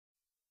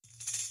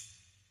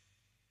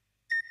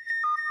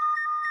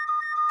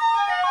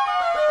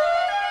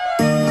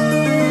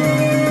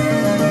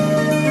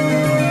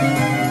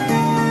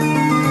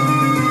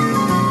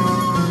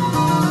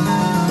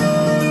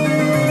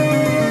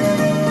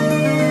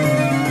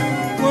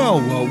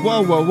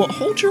Whoa.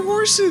 Hold your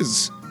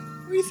horses.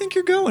 Where do you think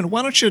you're going?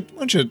 Why don't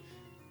you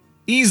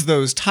ease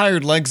those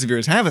tired legs of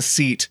yours, have a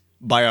seat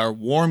by our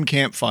warm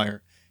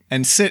campfire,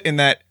 and sit in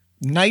that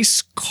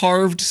nice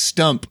carved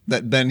stump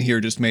that Ben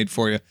here just made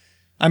for you.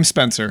 I'm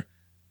Spencer,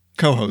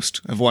 co-host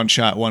of One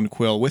Shot, One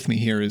Quill. With me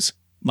here is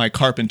my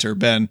carpenter,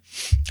 Ben.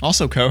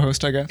 Also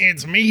co-host, I guess.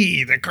 It's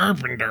me, the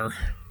carpenter.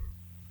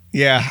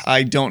 Yeah,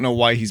 I don't know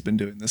why he's been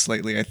doing this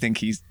lately. I think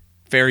he's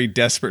very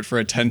desperate for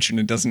attention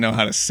and doesn't know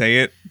how to say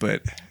it,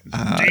 but...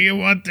 Do you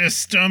want this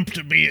stump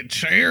to be a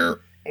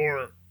chair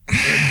or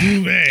a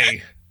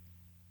duvet?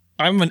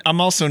 I'm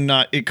also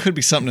not... It could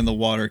be something in the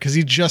water, because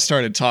he just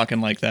started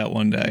talking like that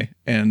one day,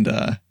 and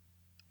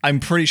I'm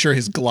pretty sure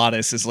his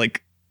glottis is,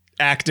 like,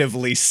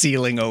 actively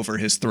sealing over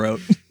his throat.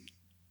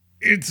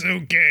 It's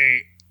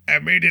okay. I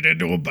made it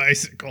into a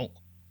bicycle.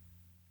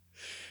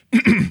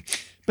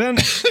 Ben,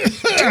 do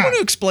you want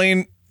to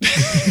explain...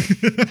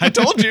 I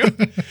told you.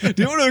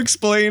 Do you want to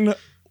explain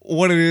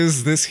what it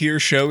is this here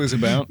show is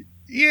about?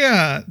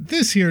 Yeah,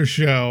 this here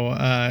show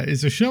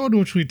is a show in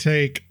which we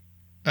take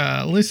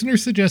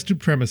listener-suggested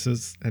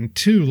premises and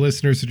 2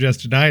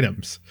 listener-suggested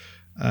items.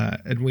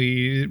 And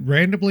we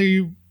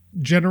randomly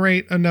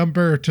generate a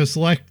number to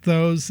select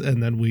those,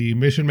 and then we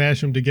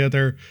mash them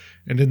together.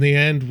 And in the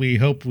end, we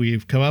hope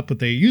we've come up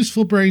with a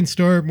useful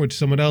brainstorm which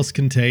someone else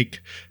can take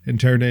and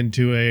turn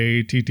into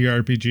a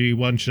TTRPG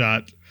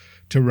one-shot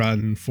to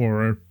run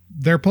for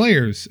their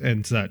players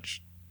and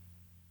such.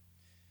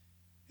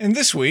 And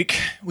this week,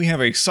 we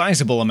have a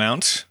sizable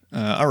amount.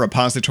 Our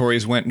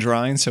repositories went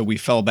dry, and so we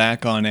fell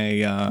back on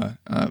a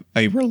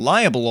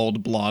reliable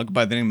old blog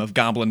by the name of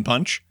Goblin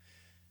Punch.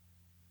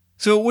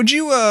 So would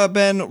you,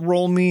 Ben,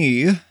 roll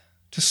me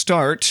to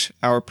start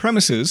our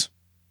premises,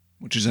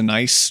 which is a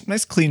nice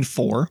clean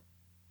 4.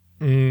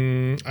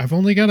 I've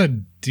only got a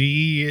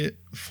D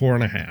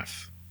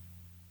 4.5.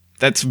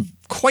 That's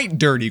quite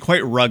dirty,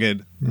 quite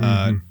rugged,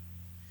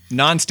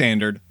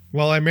 non-standard.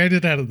 Well, I made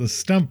it out of the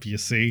stump, you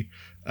see.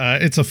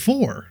 It's a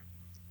 4,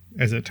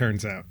 as it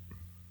turns out.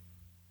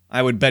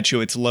 I would bet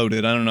you it's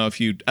loaded. I don't know if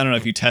you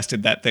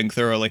tested that thing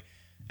thoroughly.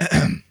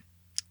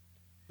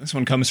 This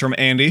one comes from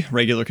Andy,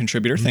 regular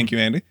contributor. Thank you,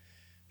 Andy.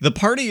 The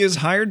party is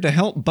hired to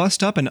help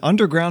bust up an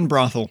underground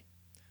brothel.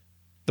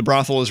 The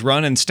brothel is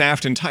run and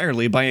staffed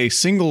entirely by a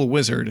single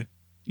wizard,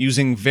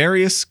 using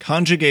various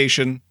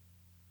conjugation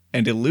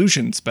and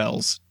illusion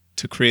spells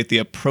to create the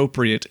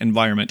appropriate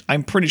environment.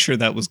 I'm pretty sure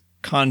that was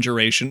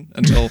conjuration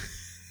until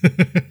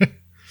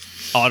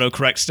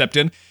autocorrect stepped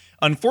in.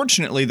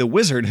 Unfortunately, the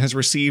wizard has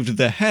received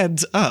the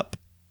heads up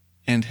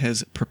and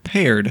has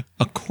prepared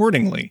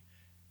accordingly.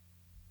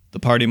 The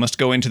party must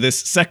go into this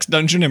sex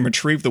dungeon and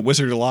retrieve the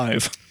wizard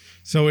alive.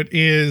 So it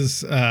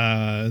is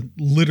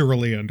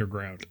literally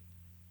underground.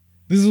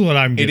 This is what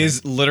I'm getting. It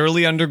is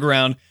literally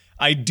underground.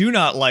 I do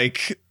not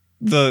like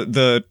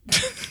the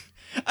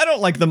I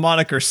don't like the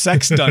moniker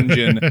sex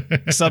dungeon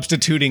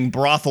substituting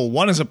brothel.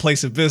 One is a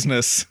place of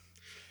business.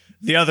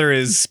 The other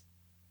is,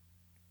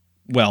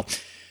 well,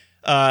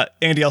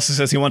 Andy also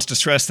says he wants to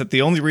stress that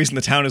the only reason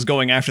the town is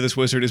going after this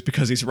wizard is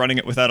because he's running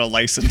it without a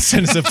license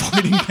and is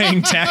avoiding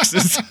paying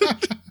taxes.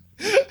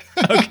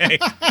 Okay.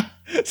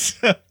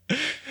 So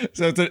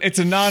it's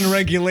a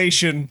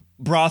non-regulation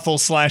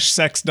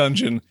brothel/sex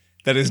dungeon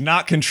that is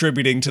not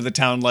contributing to the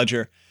town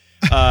ledger.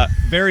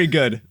 Very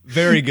good.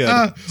 Very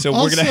good. So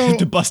we're going to have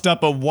to bust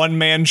up a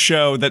one-man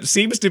show that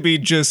seems to be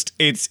just,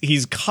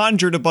 he's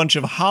conjured a bunch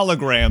of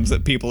holograms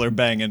that people are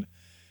banging,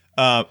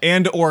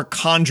 and or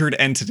conjured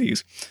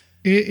entities.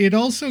 It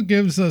also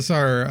gives us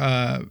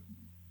our,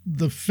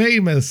 the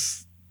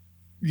famous,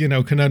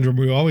 conundrum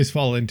we always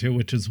fall into,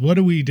 which is what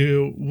do we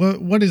do?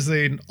 What is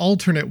an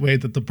alternate way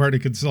that the party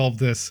could solve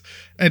this?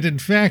 And in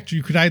fact,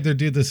 you could either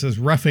do this as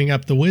roughing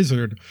up the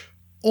wizard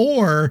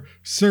or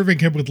serving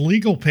him with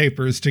legal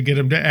papers to get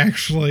him to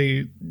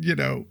actually,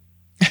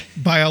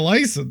 buy a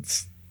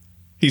license.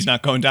 He's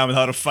not going down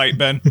without a fight,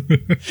 Ben.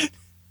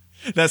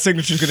 That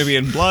signature's going to be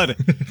in blood.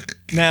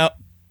 Now,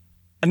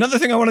 another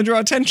thing I want to draw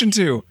attention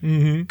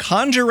to.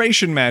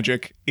 Conjuration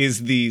magic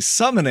is the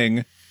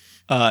summoning,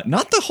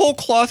 not the whole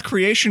cloth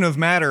creation of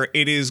matter.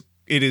 It is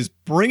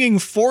bringing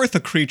forth a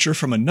creature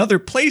from another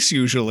place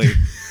usually.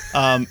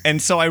 And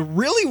so I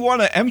really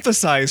want to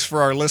emphasize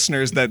for our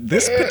listeners that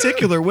this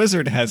particular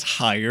wizard has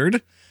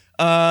hired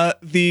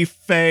the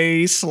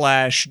fae/demons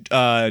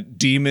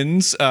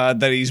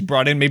that he's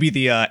brought in, maybe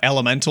the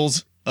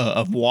elementals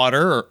of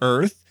water or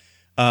earth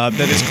that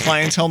his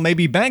clientele may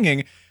be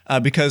banging,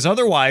 because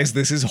otherwise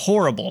this is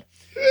horrible.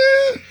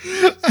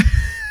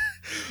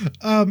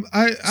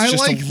 I just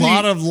like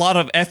a lot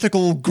of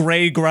ethical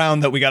gray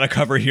ground that we got to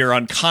cover here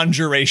on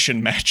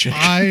conjuration magic.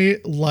 I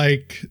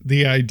like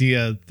the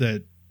idea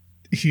that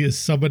he is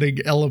summoning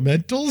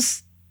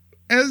elementals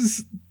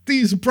as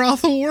these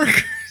brothel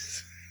workers.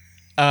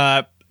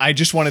 I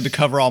just wanted to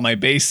cover all my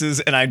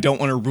bases, and I don't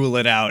want to rule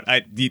it out.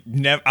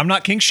 I'm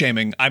not kink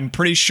shaming. I'm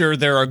pretty sure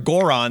there are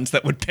Gorons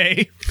that would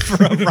pay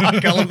for a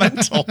rock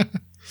elemental.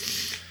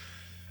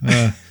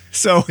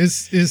 So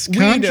is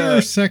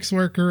conjure sex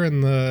worker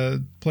in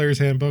the player's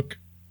handbook?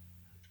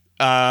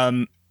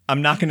 I'm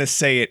not going to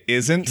say it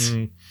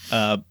isn't,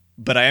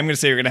 but I am going to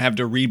say you're going to have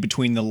to read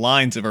between the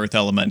lines of Earth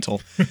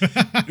Elemental.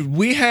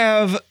 We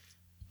have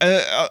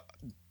a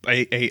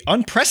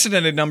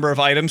unprecedented number of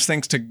items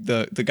thanks to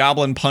the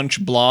Goblin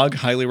Punch blog.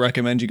 Highly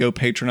recommend you go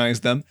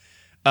patronize them.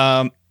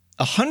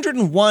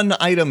 101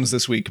 items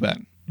this week,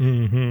 Ben.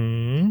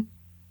 Mm-hmm.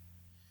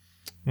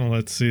 Well,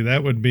 let's see.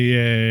 That would be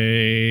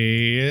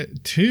a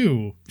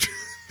 2.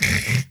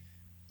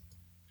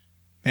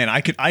 Man,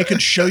 I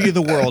could show you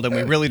the world, and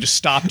we really just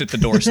stopped at the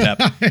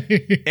doorstep.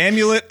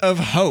 Amulet of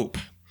Hope.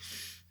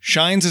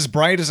 Shines as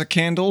bright as a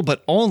candle,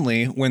 but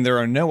only when there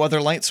are no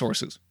other light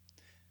sources.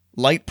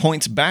 Light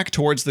points back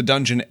towards the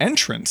dungeon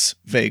entrance,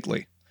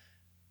 vaguely.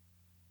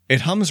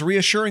 It hums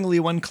reassuringly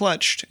when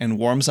clutched and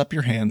warms up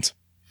your hands.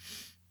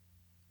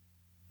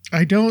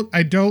 I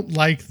don't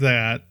like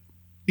that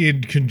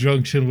in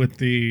conjunction with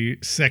the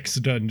sex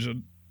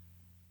dungeon.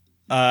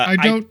 I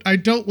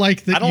don't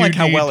like that. I don't like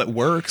how well it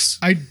works.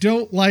 I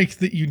don't like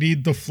that you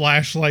need the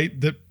flashlight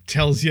that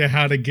tells you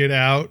how to get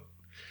out.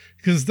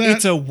 Because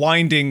it's a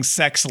winding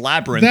sex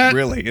labyrinth,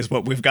 really, is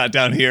what we've got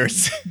down here.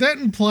 That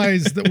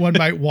implies that one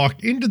might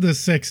walk into the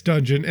sex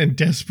dungeon and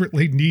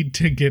desperately need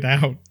to get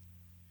out.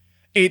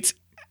 It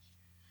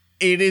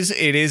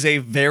is a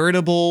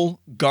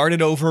veritable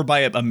guarded over by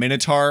a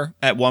minotaur.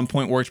 At one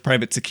point worked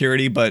private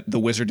security, but the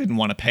wizard didn't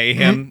want to pay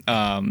him,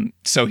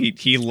 so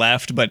he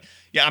left. But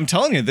yeah, I'm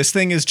telling you, this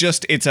thing is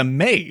it's a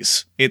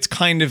maze. It's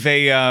kind of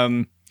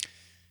a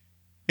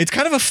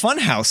fun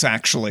house,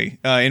 actually,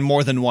 in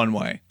more than one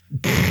way.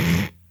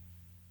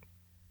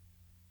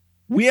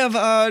 We have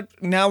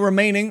now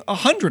remaining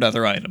 100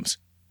 other items.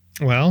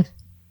 Well,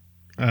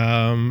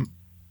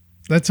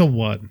 that's a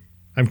 1.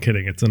 I'm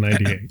kidding. It's a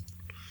 98.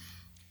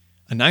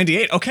 A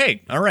 98?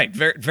 Okay. All right.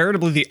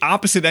 Veritably the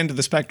opposite end of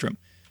the spectrum.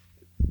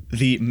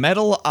 The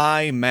Metal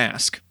Eye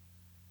Mask.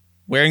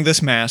 Wearing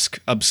this mask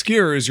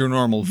obscures your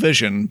normal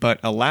vision, but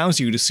allows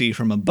you to see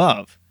from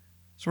above,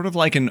 sort of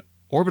like an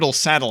orbital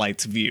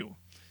satellite's view.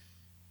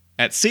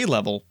 At sea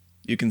level,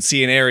 you can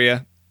see an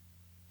area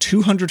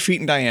 200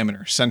 feet in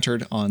diameter,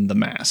 centered on the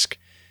mask.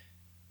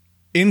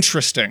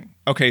 Interesting.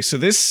 Okay, so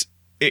this,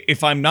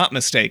 if I'm not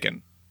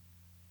mistaken,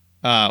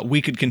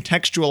 we could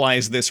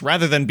contextualize this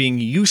rather than being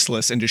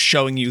useless and just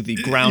showing you the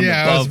ground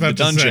above the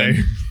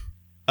dungeon.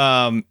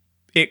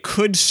 It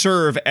could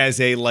serve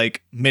as a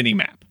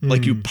mini-map.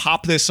 Like you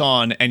pop this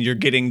on and you're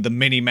getting the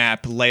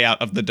mini-map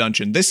layout of the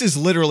dungeon. This is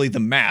literally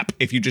the map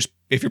if you're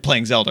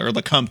playing Zelda, or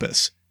the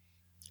compass.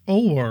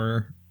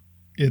 Or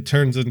it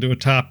turns into a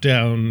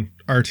top-down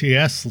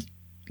RTS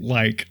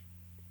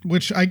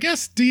which I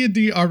guess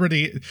D&D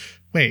already...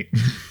 Wait.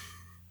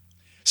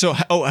 So,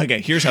 okay,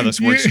 here's how this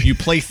works. You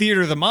play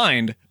Theater of the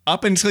Mind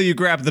up until you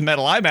grab the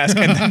Metal Eye Mask,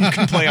 and then you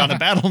can play on a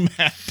battle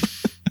map.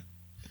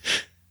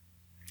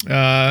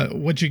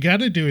 What you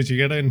gotta do is you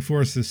gotta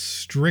enforce a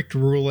strict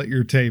rule at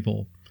your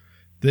table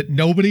that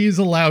nobody is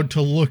allowed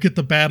to look at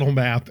the battle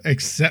map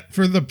except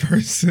for the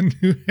person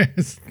who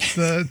has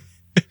the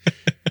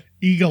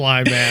Eagle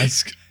Eye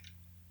Mask.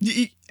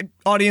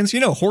 Audience,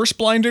 horse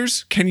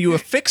blinders? Can you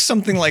affix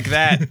something like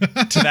that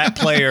to that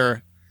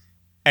player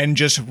and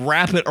just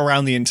wrap it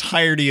around the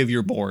entirety of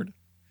your board?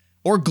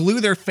 Or glue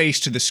their face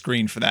to the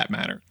screen, for that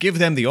matter. Give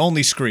them the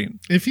only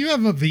screen. If you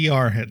have a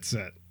VR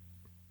headset.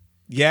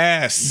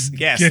 Yes,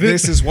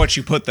 this is what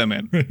you put them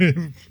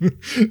in.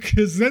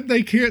 Because then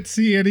they can't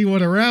see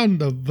anyone around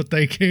them, but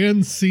they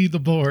can see the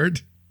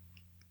board.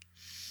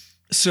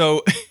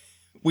 So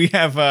we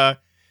have a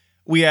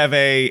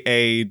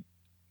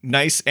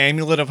nice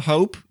Amulet of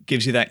Hope,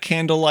 gives you that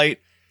candlelight,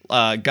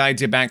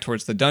 guides you back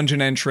towards the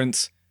dungeon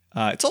entrance.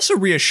 It's also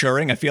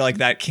reassuring. I feel like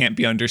that can't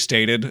be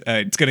understated.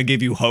 It's going to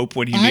give you hope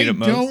when you need it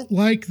most. I don't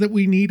like that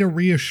we need a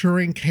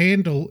reassuring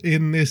candle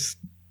in this.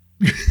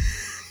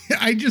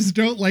 I just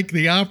don't like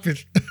the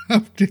optics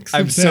of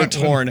I'm so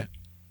torn.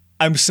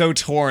 I'm so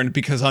torn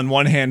because on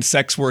one hand,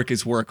 sex work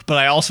is work, but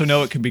I also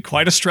know it can be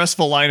quite a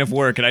stressful line of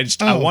work, and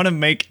I want to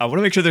make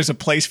sure there's a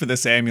place for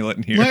this amulet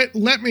in here.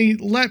 Let me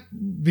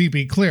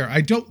be clear.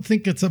 I don't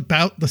think it's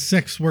about the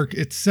sex work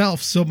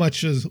itself so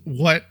much as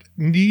what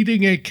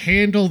needing a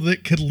candle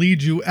that could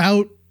lead you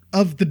out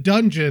of the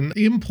dungeon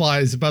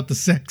implies about the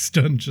sex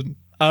dungeon.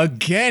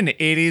 Again, it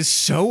is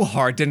so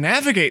hard to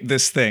navigate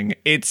this thing.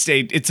 It's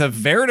a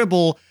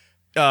veritable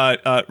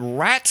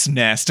rat's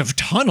nest of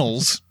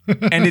tunnels,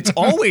 and it's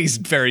always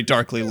very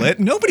darkly lit.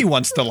 Nobody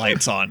wants the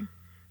lights on.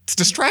 It's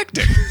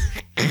distracting.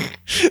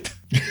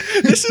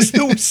 This is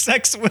the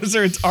sex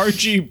wizard's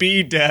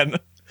RGB den.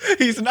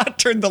 He's not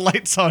turned the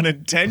lights on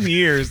in 10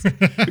 years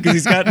because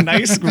he's got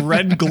nice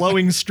red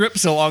glowing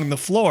strips along the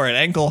floor at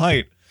ankle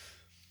height.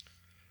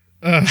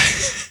 But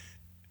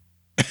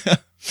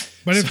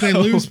if they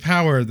lose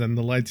power, then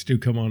the lights do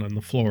come on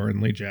the floor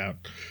and lead you out.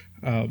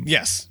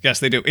 Yes,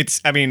 they do.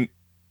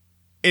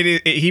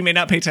 He may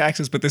not pay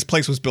taxes, but this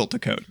place was built to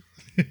code.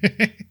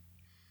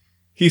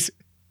 He's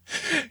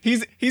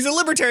a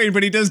libertarian,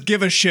 but he does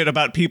give a shit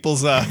about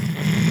people's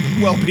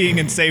well-being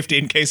and safety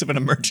in case of an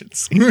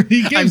emergency.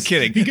 I'm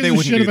kidding. He gives They a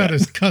wouldn't shit do about that.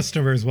 his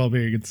customers'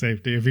 well-being and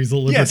safety if he's a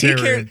Yes,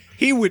 libertarian.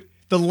 he would.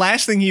 The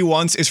last thing he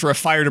wants is for a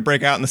fire to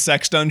break out in the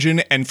sex dungeon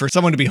and for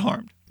someone to be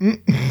harmed.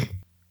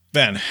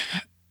 Ben,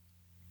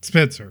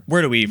 Spencer.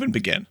 where do we even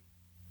begin?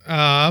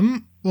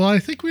 Well, I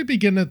think we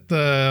begin at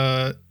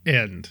the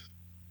end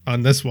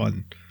on this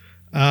one.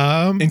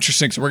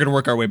 Interesting. So we're going to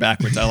work our way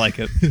backwards. I like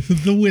it.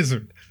 The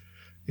wizard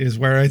is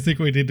where I think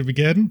we need to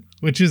begin,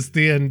 which is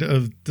the end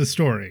of the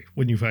story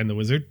when you find the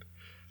wizard.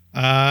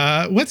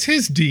 What's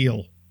his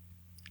deal?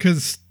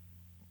 Because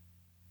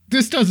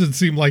this doesn't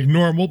seem like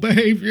normal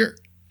behavior.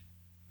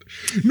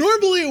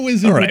 Normally a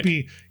wizard would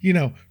be,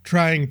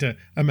 trying to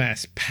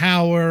amass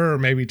power or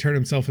maybe turn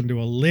himself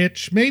into a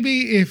lich.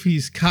 Maybe if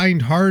he's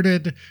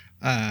kind-hearted,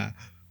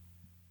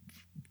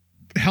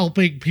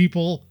 helping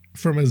people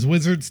from his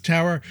wizard's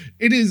tower.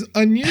 It is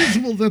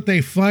unusual that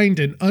they find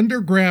an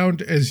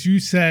underground, as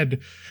you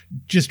said,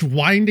 just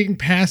winding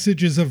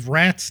passages of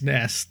rats'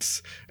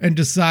 nests and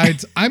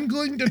decides, I'm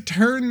going to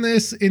turn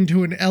this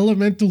into an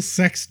elemental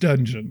sex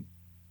dungeon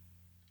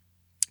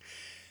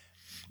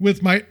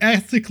with my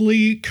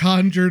ethically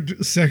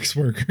conjured sex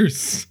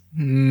workers.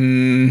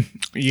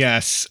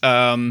 Yes.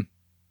 Okay,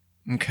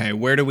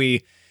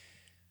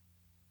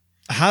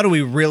 how do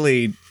we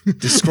really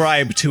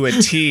describe to a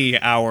T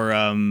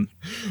our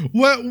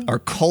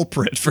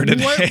culprit for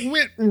today? What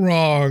went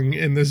wrong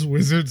in this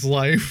wizard's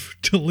life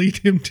to lead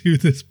him to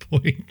this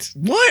point?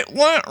 What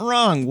went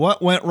wrong?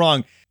 What went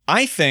wrong?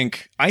 I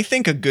think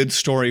a good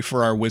story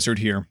for our wizard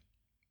here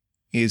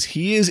is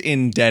he is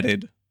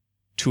indebted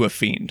to a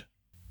fiend.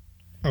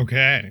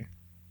 Okay.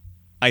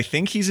 I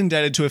think he's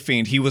indebted to a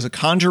fiend. He was a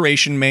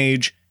conjuration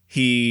mage.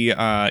 He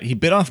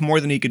bit off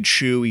more than he could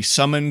chew. He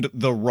summoned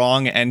the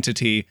wrong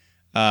entity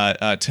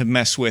to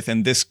mess with,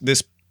 and this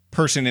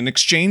person, in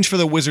exchange for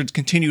the wizard's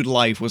continued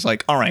life, was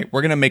like, all right,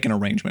 we're going to make an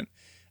arrangement.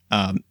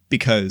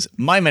 Because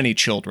my many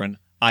children,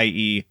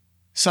 i.e.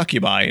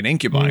 succubi and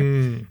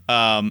incubi,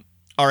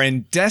 are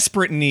in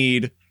desperate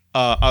need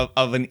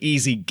of an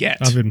easy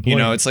get. Of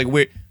employment. It's like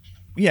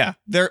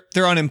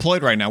they're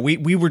unemployed right now.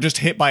 We were just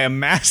hit by a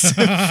massive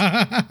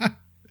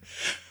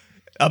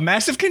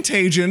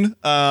contagion.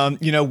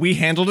 We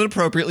handled it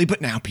appropriately, but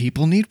now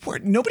people need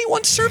work. Nobody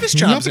wants service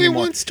jobs Nobody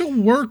anymore. wants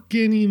to work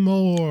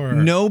anymore.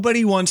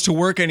 Nobody wants to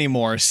work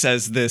anymore,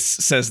 says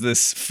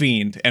this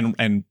fiend,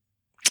 and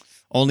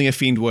only a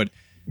fiend would.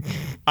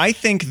 I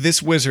think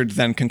this wizard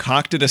then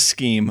concocted a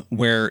scheme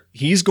where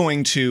he's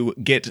going to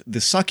get the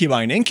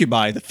succubi and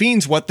incubi, the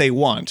fiends, what they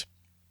want.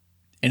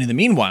 And in the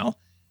meanwhile,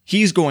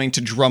 he's going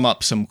to drum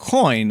up some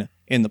coin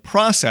in the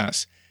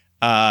process,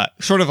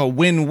 sort of a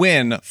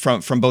win-win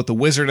from both the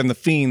wizard and the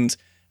fiends.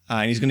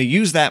 And he's going to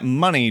use that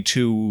money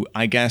to,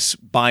 I guess,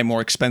 buy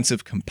more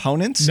expensive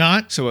components.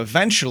 So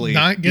eventually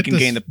not get he can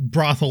gain the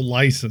brothel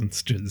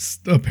licensed,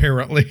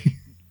 apparently.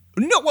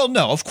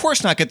 No, of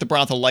course not get the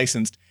brothel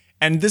licensed.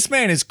 And this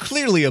man is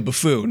clearly a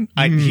buffoon.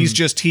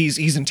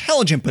 He's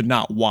intelligent, but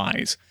not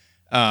wise.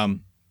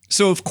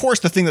 So of course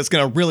the thing that's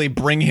going to really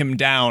bring him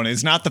down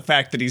is not the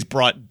fact that he's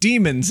brought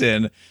demons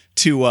in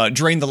to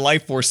drain the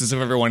life forces of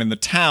everyone in the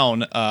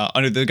town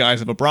under the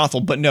guise of a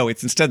brothel, but no,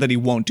 it's instead that he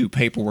won't do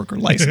paperwork or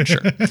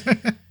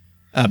licensure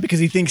because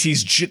he thinks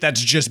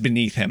that's just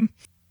beneath him.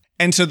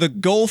 And so the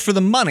goal for the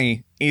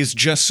money is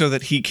just so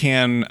that he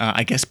can,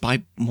 I guess,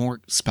 buy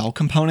more spell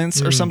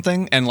components or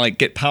something and like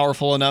get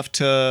powerful enough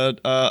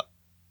to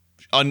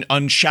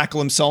unshackle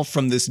himself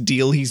from this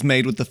deal he's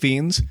made with the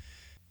fiends.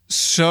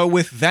 So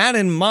with that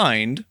in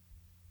mind,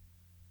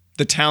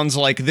 the town's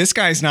like, this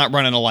guy's not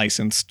running a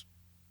licensed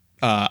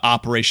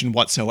operation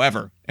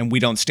whatsoever, and we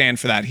don't stand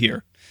for that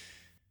here.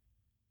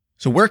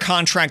 So we're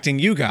contracting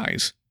you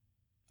guys.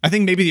 I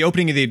think maybe the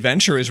opening of the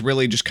adventure is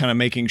really just kind of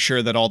making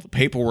sure that all the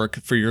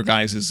paperwork for your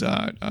guys'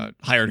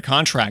 hired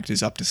contract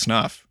is up to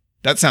snuff.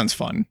 That sounds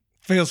fun.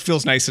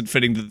 Feels nice and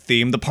fitting to the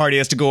theme. The party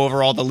has to go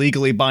over all the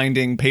legally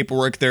binding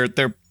paperwork. Their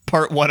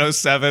Part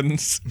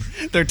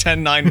 107s, their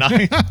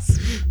 1099s.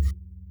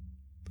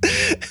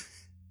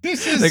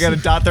 They got to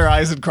dot their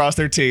I's and cross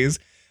their T's.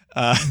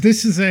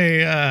 This is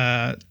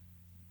a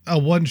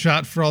one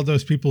shot for all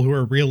those people who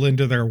are real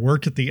into their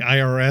work at the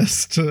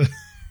IRS to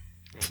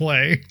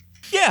play.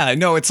 Yeah,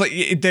 no, it's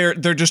like they're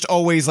just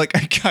always like,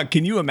 God,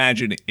 can you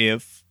imagine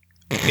if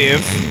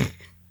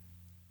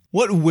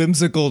what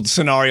whimsical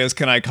scenarios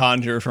can I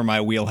conjure for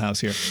my wheelhouse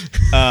here?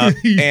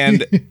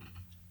 And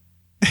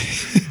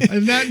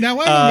now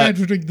I'm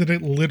imagining that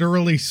it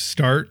literally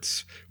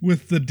starts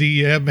with the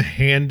DM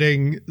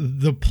handing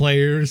the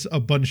players a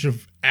bunch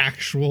of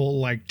actual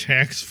like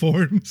tax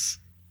forms.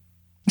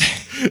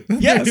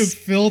 Yes. They have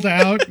filled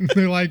out and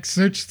they're like,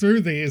 search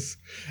through these.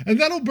 And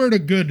that'll burn a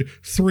good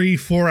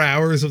 3-4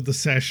 hours of the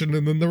session.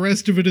 And then the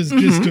rest of it is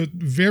just a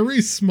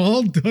very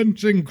small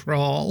dungeon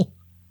crawl.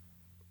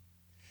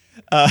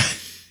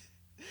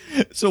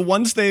 So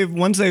once they've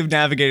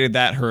navigated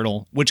that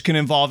hurdle, which can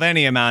involve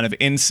any amount of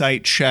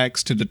insight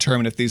checks to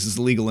determine if this is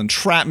legal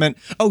entrapment.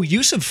 Oh,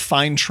 use of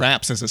find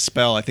traps as a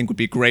spell I think would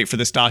be great for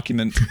this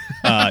document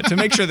to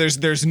make sure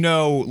there's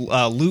no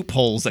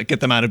loopholes that get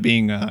them out of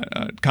being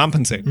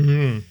compensated.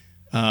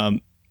 Mm-hmm.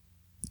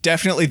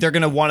 Definitely, they're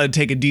going to want to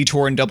take a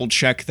detour and double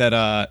check that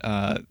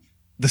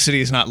the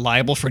city is not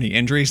liable for any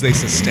injuries they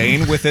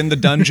sustain within the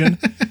dungeon.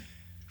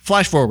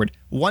 Flash forward.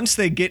 Once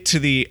they get to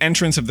the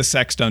entrance of the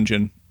sex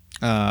dungeon,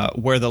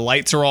 where the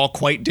lights are all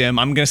quite dim,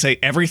 I'm going to say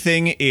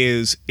everything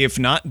is, if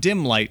not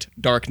dim light,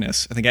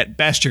 darkness. I think at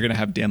best you're going to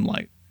have dim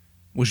light,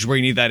 which is where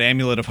you need that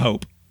amulet of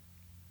hope.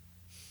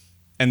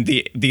 And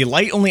the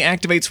light only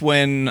activates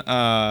when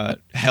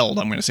held,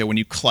 I'm going to say, when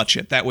you clutch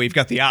it. That way you've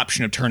got the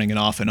option of turning it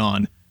off and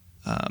on.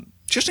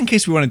 Just in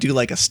case we want to do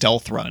like a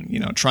stealth run,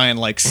 try and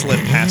like slip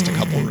past a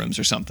couple rooms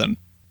or something.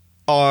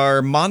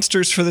 Our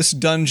monsters for this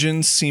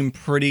dungeon seem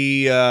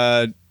pretty,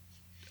 I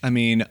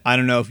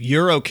don't know if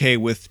you're okay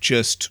with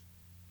just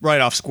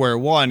right off square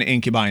one,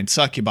 incubi and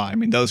succubi. I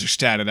mean, those are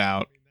statted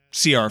out.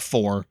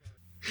 CR4.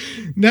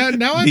 Now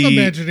I'm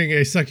imagining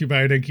a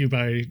succubi and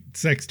incubi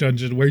sex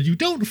dungeon where you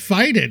don't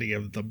fight any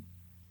of them.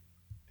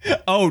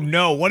 Oh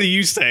no, what are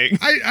you saying?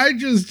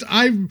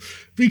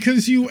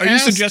 Because you Are you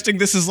suggesting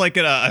this is like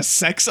a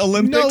sex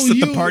Olympics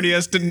that the party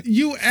has to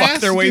fuck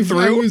their way through?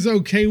 I was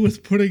okay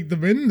with putting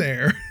them in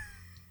there.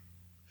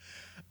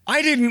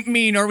 I didn't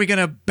mean, are we going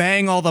to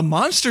bang all the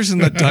monsters in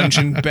the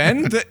dungeon,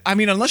 Ben?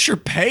 Unless you're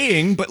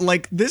paying, but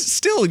like this,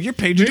 still, you're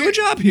paid to do a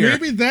job here.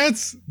 Maybe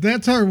that's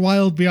our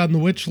Wild Beyond the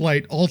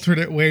Witchlight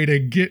alternate way to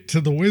get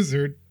to the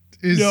wizard.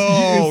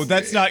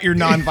 That's not your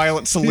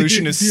nonviolent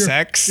solution is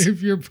sex.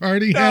 If your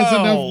party has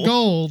enough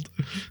gold.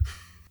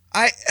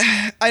 I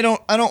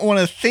don't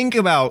want to think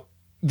about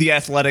the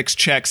athletics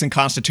checks and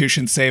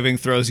constitution saving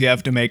throws you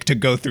have to make to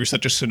go through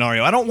such a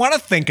scenario. I don't want to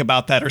think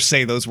about that or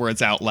say those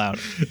words out loud.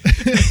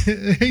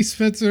 Hey,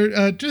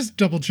 Spencer, just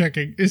double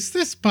checking. Is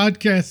this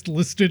podcast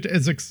listed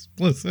as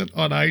explicit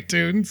on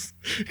iTunes?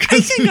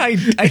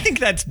 I think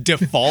that's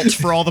default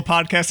for all the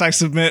podcasts I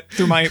submit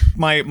through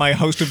my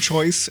host of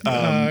choice.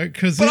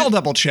 But I'll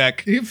double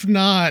check. If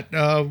not,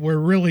 we're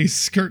really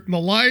skirting the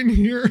line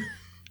here.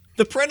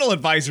 The parental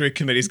advisory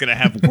committee is going to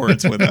have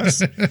words with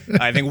us.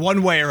 I think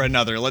one way or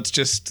another.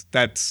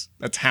 That's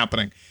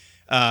happening.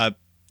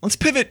 Let's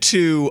pivot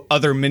to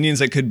other minions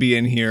that could be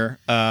in here.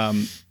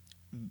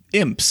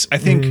 Imps. I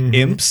think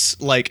imps,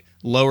 like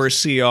lower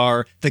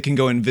CR, that can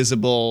go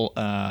invisible.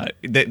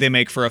 They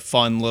make for a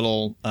fun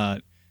little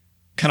kind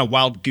of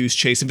wild goose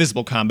chase.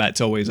 Invisible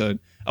combat's always a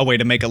way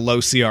to make a low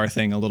CR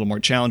thing a little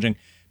more challenging.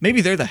 Maybe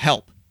they're the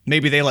help.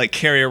 Maybe they like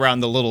carry around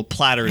the little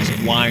platters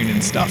of wine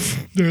and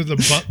stuff. They're the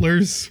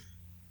butlers.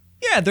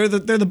 Yeah, they're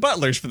the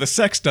butlers for the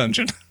sex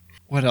dungeon.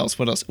 What else?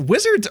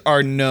 Wizards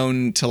are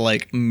known to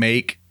like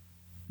make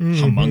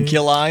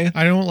homunculi.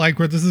 I don't like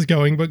where this is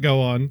going, but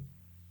go on.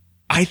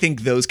 I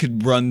think those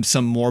could run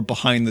some more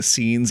behind the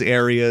scenes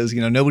areas.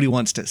 Nobody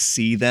wants to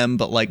see them,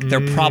 but like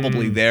they're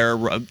probably there.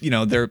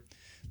 They're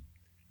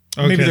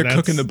maybe they're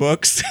cooking the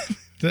books.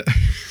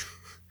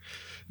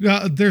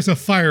 There's a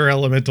fire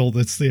elemental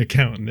that's the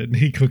accountant, and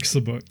he cooks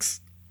the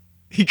books.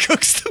 He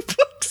cooks the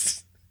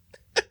books.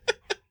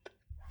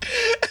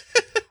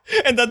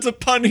 And that's a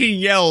pun he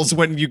yells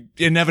when you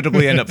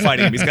inevitably end up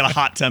fighting him. He's got a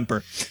hot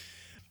temper.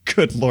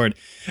 Good Lord.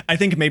 I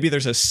think maybe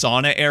there's a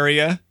sauna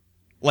area,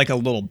 like a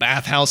little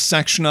bathhouse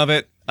section of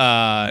it,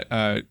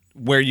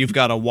 where you've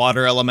got a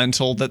water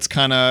elemental that's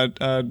kind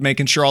of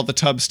making sure all the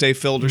tubs stay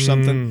filled or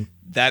something.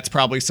 That's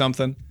probably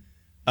something.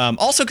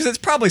 Also, because it's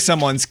probably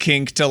someone's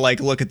kink to like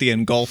look at the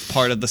engulf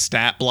part of the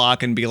stat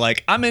block and be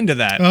like, I'm into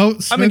that. Oh,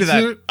 Spencer, I'm into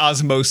that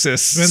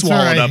osmosis Spencer,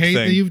 swallowed up I hate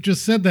thing. that you've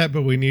just said that,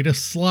 but we need a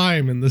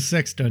slime in the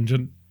sex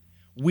dungeon.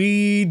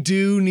 We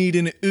do need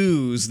an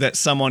ooze that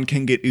someone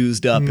can get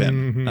oozed up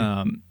in.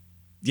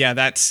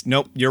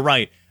 Nope, you're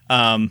right.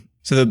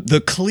 So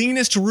the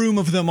cleanest room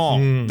of them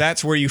all,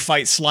 that's where you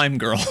fight Slime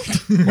Girl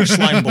or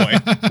Slime Boy,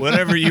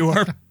 whatever you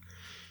are.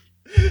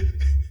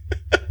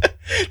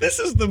 This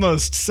is the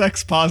most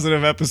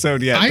sex-positive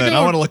episode yet, Ben.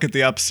 I want to look at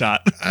the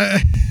upshot.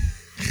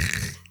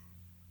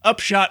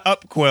 Upshot,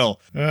 up quill.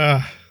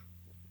 Are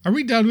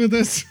we done with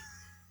this?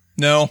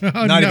 No,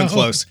 not even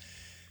close.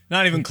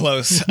 Not even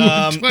close.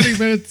 20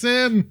 minutes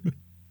in.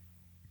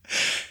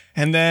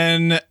 And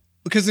then,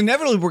 because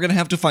inevitably we're going to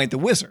have to fight the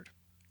wizard.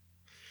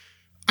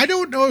 I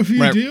don't know if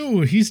you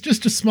do. He's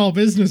just a small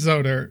business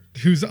owner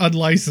who's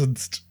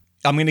unlicensed.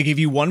 I'm going to give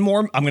you one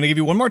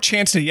more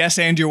chance to yes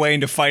and your way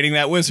into fighting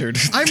that wizard.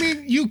 I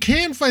mean, you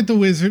can fight the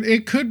wizard.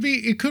 It could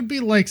be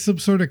like some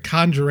sort of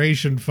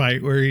conjuration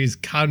fight where he's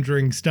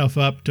conjuring stuff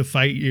up to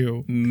fight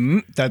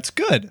you. That's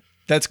good.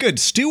 That's good.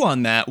 Stew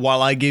on that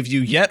while I give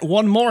you yet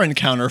one more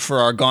encounter for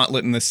our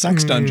gauntlet in the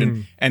sex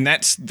dungeon. And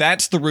that's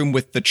the room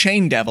with the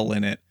chain devil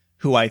in it,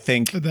 who I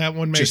think that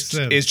one makes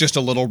sense. Is just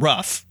a little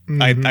rough.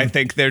 I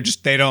think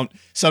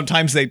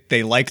sometimes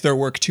they like their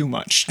work too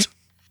much.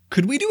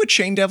 Could we do a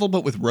chain devil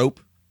but with rope?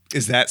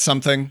 Is that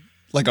something?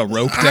 Like a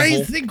rope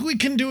devil? I think we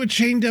can do a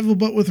chain devil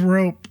but with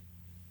rope.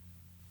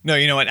 No,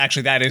 you know what?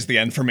 Actually, that is the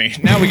end for me.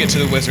 Now we get to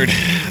the wizard.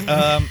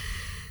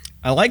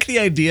 I like the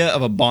idea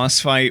of a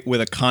boss fight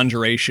with a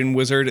conjuration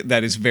wizard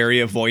that is very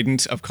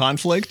avoidant of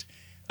conflict,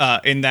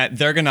 in that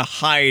they're going to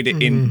hide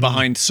in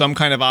behind some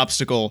kind of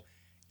obstacle,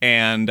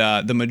 and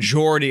the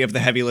majority of the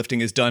heavy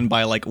lifting is done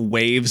by like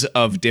waves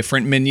of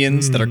different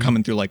minions that are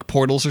coming through like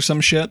portals or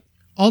some shit.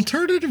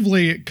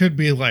 Alternatively, it could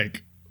be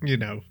like, you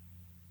know,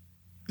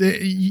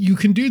 you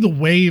can do the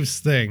waves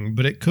thing,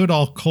 but it could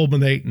all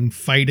culminate in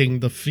fighting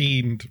the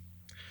fiend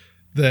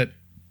that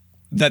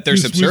they're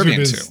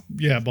subservient to.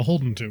 Yeah,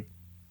 beholden to.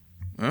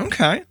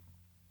 Okay,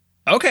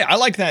 I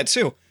like that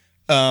too.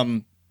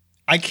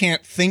 I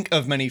can't think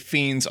of many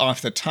fiends off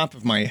the top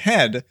of my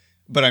head,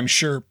 but I'm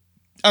sure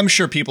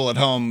people at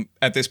home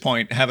at this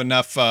point have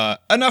enough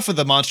of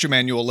the monster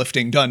manual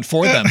lifting done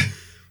for them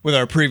with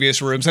our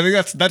previous rooms. I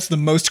think that's the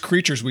most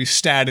creatures we've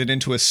statted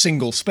into a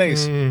single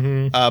space.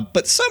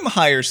 But some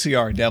higher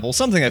CR devil,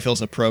 something that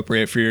feels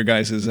appropriate for your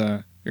guys'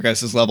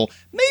 level.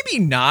 Maybe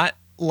not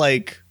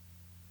like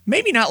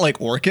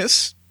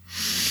Orcus.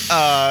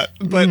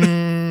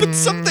 But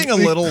something a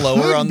little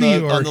lower on the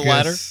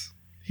ladder.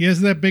 He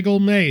has that big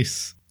old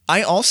mace.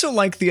 I also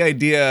like the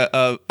idea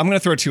of, I'm going to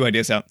throw 2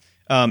 ideas out.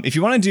 If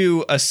you want to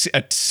do a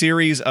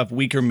series of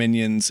weaker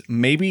minions,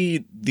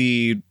 maybe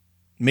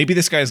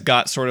this guy's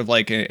got sort of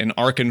like an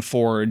Arcane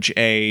Forge,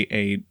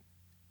 a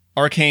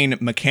arcane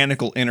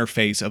mechanical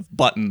interface of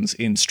buttons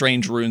in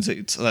strange runes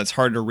that's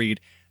hard to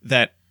read,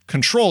 that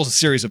controls a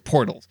series of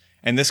portals.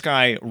 And this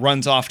guy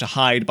runs off to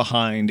hide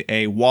behind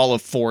a wall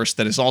of force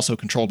that is also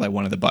controlled by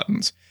one of the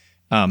buttons.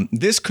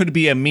 This could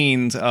be a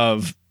means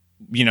of,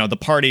 you know, the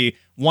party.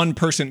 One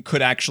person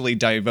could actually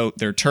devote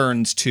their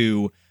turns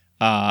to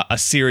a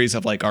series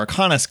of like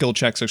Arcana skill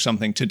checks or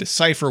something to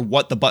decipher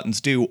what the buttons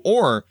do,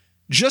 or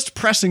just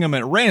pressing them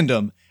at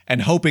random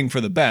and hoping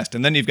for the best.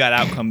 And then you've got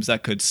outcomes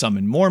that could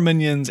summon more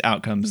minions,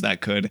 outcomes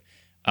that could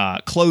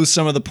close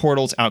some of the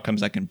portals,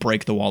 outcomes that can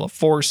break the wall of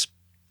force.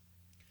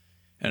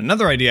 And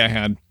another idea I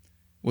had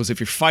was, if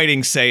you're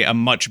fighting, say, a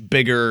much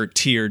bigger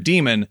tier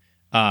demon,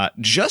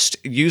 just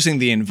using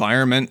the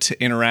environment to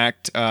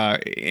interact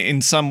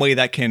in some way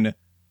that can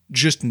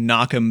just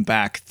knock him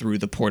back through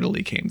the portal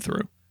he came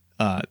through.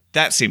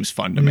 That seems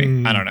fun to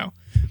me. I don't know.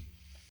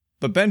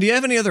 But Ben, do you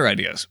have any other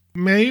ideas?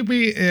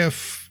 Maybe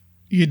if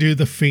you do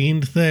the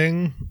fiend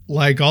thing,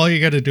 like all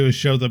you got to do is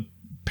show the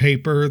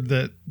paper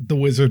that the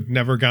wizard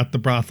never got the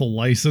brothel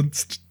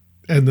licensed,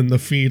 and then the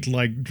fiend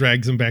like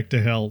drags him back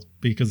to hell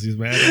because he's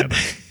mad at him.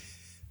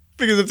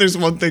 Because if there's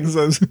one thing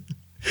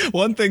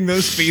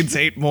those fiends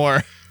hate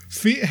more.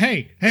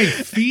 Hey,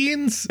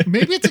 fiends,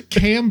 maybe it's a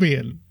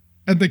Cambion.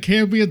 And the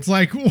Cambion's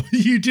like, well,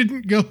 you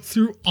didn't go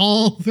through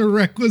all the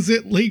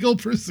requisite legal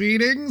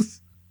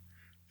proceedings?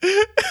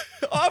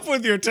 Off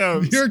with your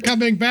toes. You're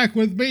coming back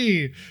with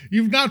me.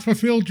 You've not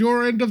fulfilled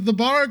your end of the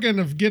bargain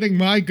of getting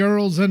my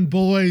girls and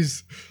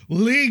boys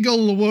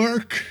legal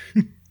work.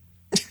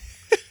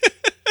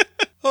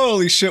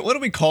 Holy shit, what do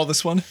we call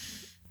this one?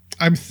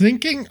 I'm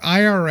thinking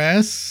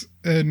IRS,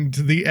 and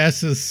the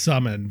S is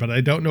summon, but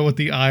I don't know what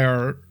the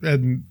IR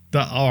and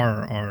the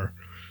R are.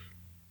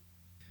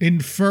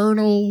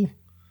 Infernal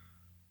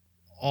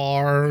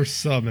R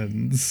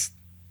summons.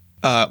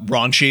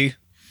 Raunchy,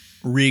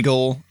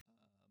 Regal,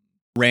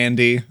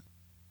 Randy,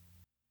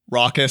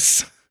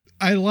 Raucous.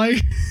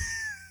 I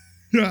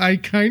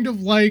kind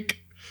of like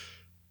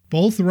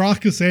both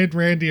Raucous and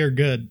Randy are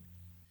good.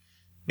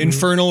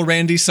 Infernal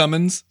Randy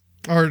summons.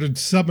 Or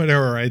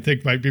Summoner, I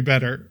think might be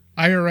better.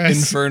 IRS.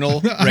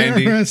 Infernal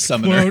Randy IRS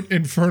Summoner. Quote,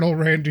 Infernal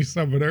Randy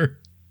Summoner.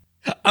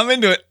 I'm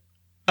into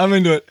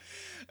it.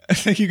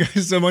 Thank you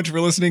guys so much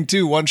for listening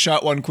to One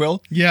Shot, One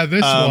Quill. Yeah,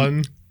 this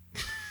one.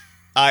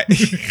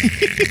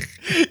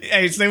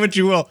 Hey, say what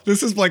you will.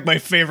 This is like my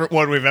favorite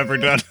one we've ever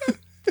done.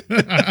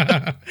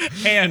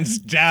 Hands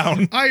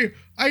down. I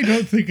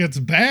don't think it's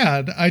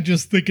bad. I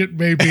just think it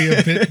may be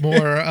a bit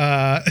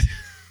more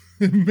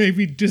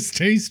maybe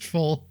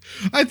distasteful.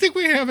 I think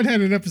we haven't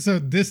had an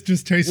episode this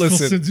distasteful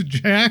since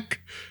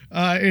Jack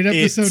in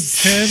episode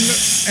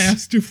 10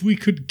 asked if we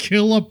could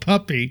kill a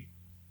puppy.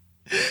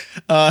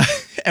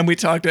 And we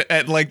talked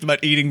at length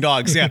about eating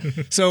dogs. Yeah.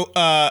 So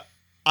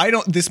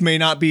this may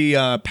not be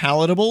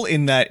palatable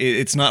in that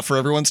it's not for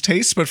everyone's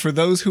taste, but for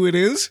those who it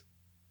is,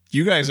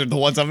 you guys are the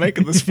ones I'm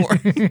making this for.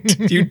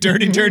 You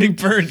dirty, dirty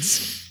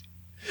birds.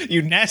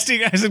 You nasty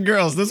guys and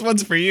girls. This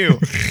one's for you.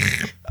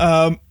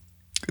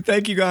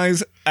 Thank you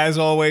guys. As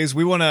always,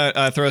 we want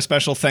to throw a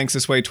special thanks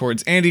this way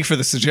towards Andy for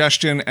the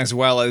suggestion, as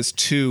well as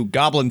to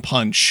Goblin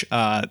Punch.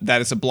 That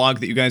is a blog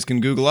that you guys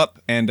can Google up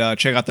and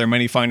check out their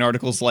many fine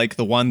articles, like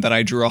the one that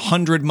I drew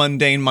 100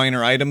 mundane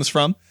minor items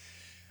from.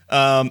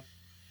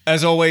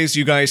 As always,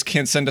 you guys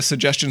can send us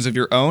suggestions of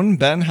your own.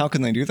 Ben, how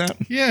can they do that?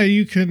 Yeah,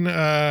 you can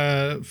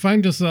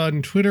find us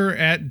on Twitter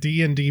at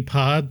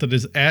DNDpod. That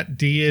is at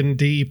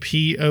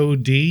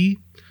DNDPOD.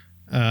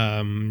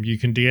 You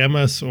can DM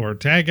us or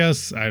tag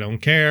us. I don't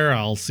care.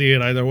 I'll see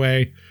it either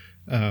way.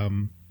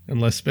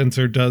 Unless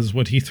Spencer does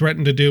what he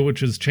threatened to do,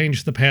 which is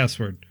change the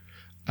password.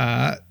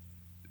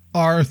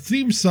 Our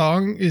theme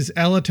song is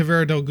Ella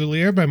Tavera del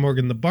Gulier by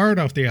Morgan the Bard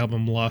off the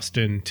album Lost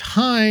in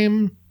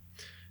Time,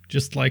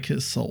 just like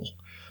his soul.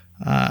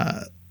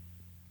 How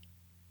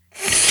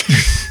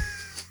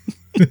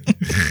do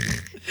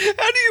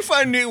you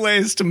find new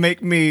ways to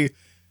make me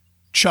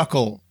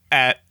chuckle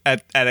at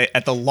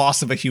the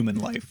loss of a human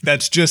life?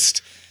 That's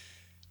just,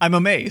 I'm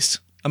amazed.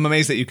 I'm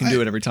amazed that you can do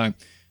it every time.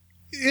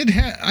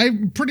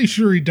 I'm pretty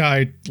sure he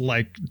died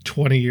like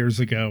 20 years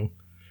ago.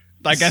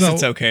 I guess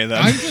it's okay then.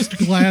 I'm just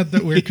glad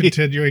that we're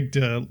continuing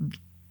to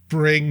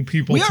bring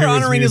people to his music. We are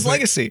honoring his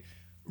legacy.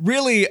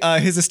 Really,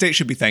 his estate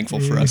should be thankful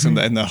for us and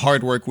the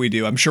hard work we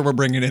do. I'm sure we're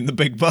bringing in the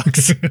big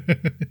bucks.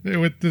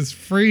 With this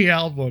free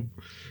album.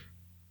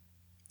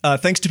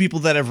 Thanks to people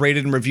that have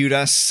rated and reviewed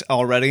us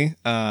already.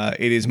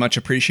 It is much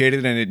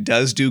appreciated, and it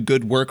does do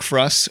good work for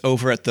us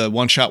over at the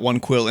One Shot One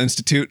Quill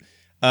Institute.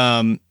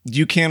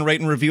 You can rate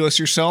and review us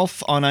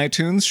yourself on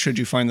iTunes, should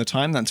you find the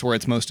time. That's where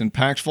it's most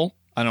impactful.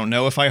 I don't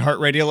know if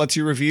iHeartRadio lets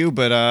you review,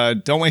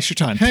 but don't waste your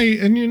time. Hey,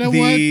 and you know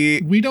what?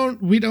 We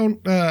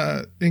don't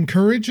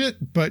encourage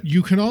it, but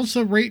you can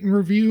also rate and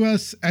review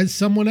us as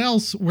someone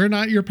else. We're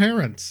not your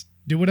parents.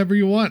 Do whatever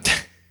you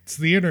want. It's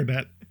the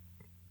internet.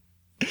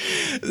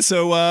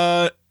 So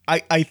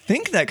I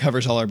think that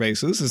covers all our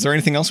bases. Is there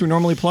anything else we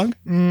normally plug?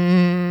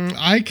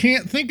 I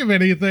can't think of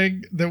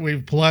anything that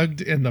we've plugged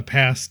in the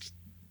past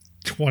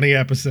 20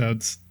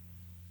 episodes.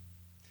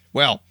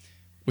 Well,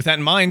 with that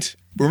in mind,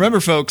 remember,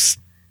 folks,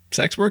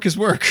 sex work is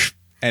work,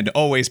 and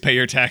always pay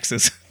your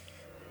taxes.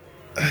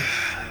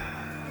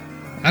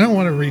 I don't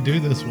want to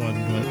redo this one,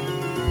 but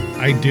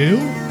I do.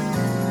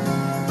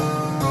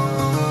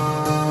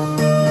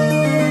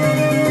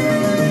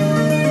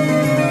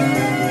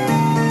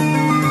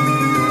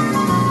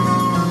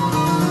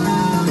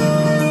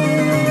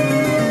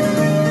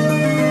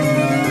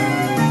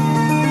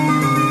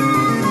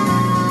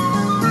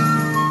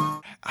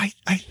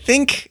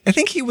 I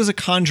think he was a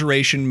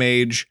conjuration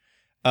mage,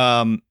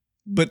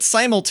 but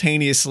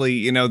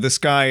simultaneously, this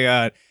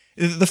guy,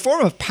 the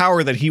form of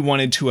power that he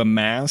wanted to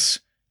amass,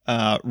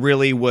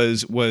 really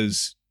was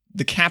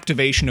the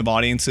captivation of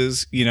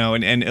audiences,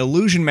 and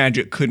illusion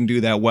magic couldn't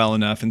do that well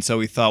enough, and so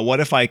he thought, what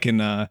if I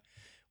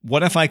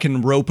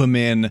can rope him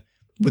in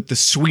with the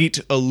sweet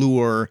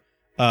allure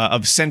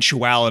of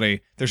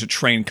sensuality? There's a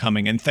train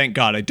coming, and thank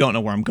God I don't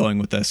know where I'm going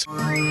with this.